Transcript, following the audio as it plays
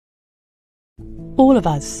All of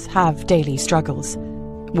us have daily struggles.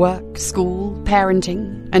 Work, school,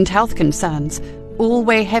 parenting, and health concerns all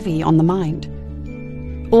weigh heavy on the mind.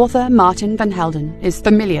 Author Martin van Helden is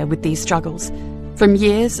familiar with these struggles, from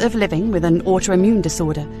years of living with an autoimmune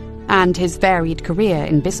disorder and his varied career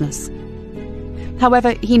in business.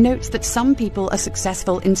 However, he notes that some people are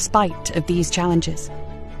successful in spite of these challenges.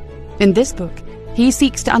 In this book, he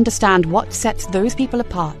seeks to understand what sets those people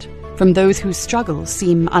apart from those whose struggles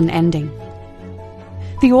seem unending.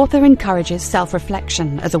 The author encourages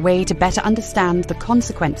self-reflection as a way to better understand the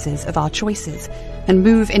consequences of our choices and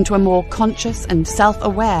move into a more conscious and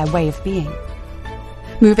self-aware way of being.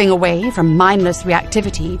 Moving away from mindless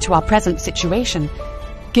reactivity to our present situation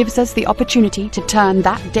gives us the opportunity to turn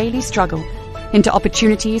that daily struggle into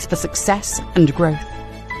opportunities for success and growth.